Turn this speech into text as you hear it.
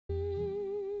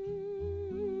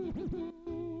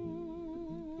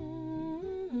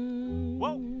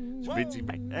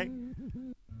RIDZYray.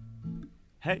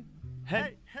 Hey.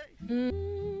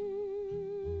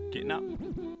 Getting up.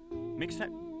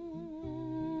 Mixtape.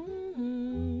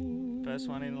 First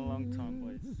one in a long time,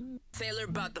 boys. Taylor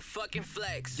about the fucking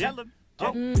flex. Tell them.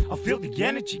 I feel the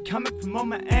energy coming from all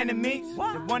my enemies.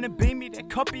 They wanna be me, they're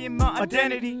copying my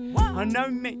identity. I know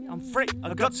me, I'm free,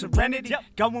 I got serenity.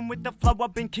 Going with the flow,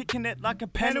 I've been kicking it like a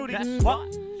penalty.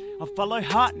 What? I follow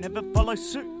heart, never follow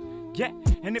suit. Yeah,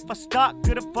 and if I start,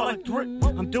 gotta follow through.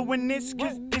 I'm doing this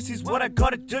cause this is what I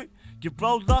gotta do. You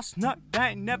roll lost, no, they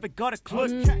ain't never got a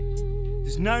clue.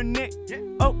 There's no need,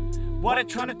 oh, why they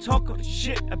trying to talk all the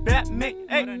shit about me?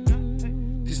 Hey,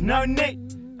 there's no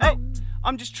need, hey,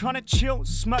 I'm just trying to chill,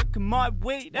 smoking my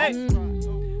weed, hey.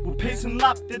 Well, peace and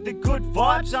love, they're the good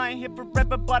vibes. I ain't here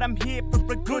forever, but I'm here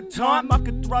for a good time. I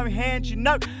could throw hands, you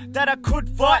know that I could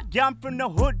fight. Yeah, I'm from the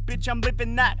hood, bitch, I'm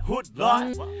living that hood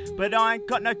life. But I ain't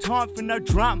got no time for no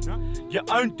drama. Your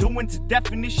own doing's a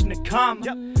definition of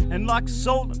karma. And like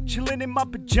soul, I'm chilling in my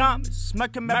pajamas,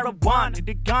 smoking marijuana,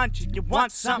 the ganja, you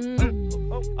want something?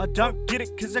 I don't get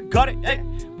it, cause I got it, ay.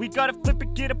 We gotta flip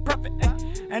it, get a profit, ay.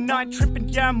 And I ain't tripping,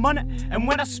 yeah, I'm on it. And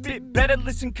when I spit, better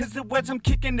listen, cause the words I'm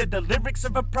kicking are the lyrics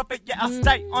of a prophet. Yeah, I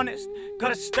stay honest,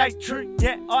 gotta stay true,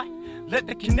 yeah, I let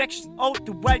the connection all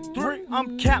the way through.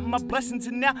 I'm counting my blessings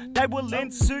and now they will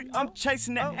ensue. I'm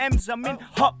chasing the M's, I'm in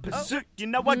hot pursuit. You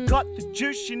know I got the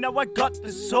juice, you know I got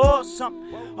the sauce.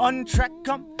 I'm on track,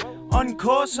 I'm on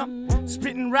course, I'm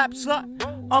spitting raps like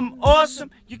I'm awesome.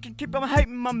 You can keep on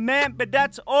hating my man, but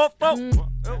that's awful.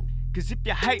 Cause if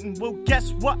you're hating, well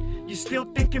guess what? You're still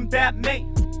thinking about me.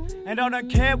 And I don't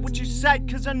care what you say,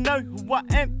 cause I know who I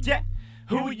am, yeah.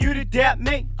 Who are you to doubt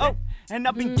me? Oh, and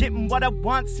I've been getting what I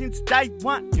want since day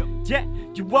one. Yeah,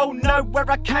 you all know where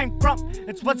I came from.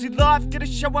 It's what's in life, gotta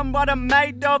show them what I'm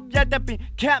made of. Yeah, they've been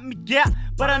counting me out,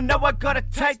 but I know I gotta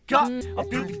take off. I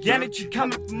feel the energy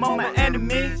coming from all my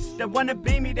enemies. They wanna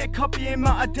be me, they're copying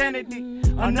my identity.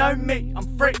 I know me,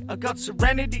 I'm free, I got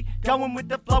serenity. Going with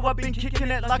the flow, I've been kicking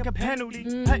it like a penalty.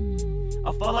 Hey,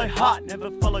 I follow heart, never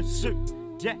follow suit.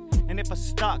 Yeah, and if I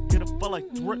start, gotta follow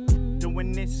through.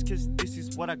 Doing this cause this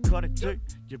is what I gotta do.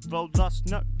 You roll lost,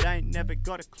 no, they ain't never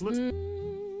got a clue.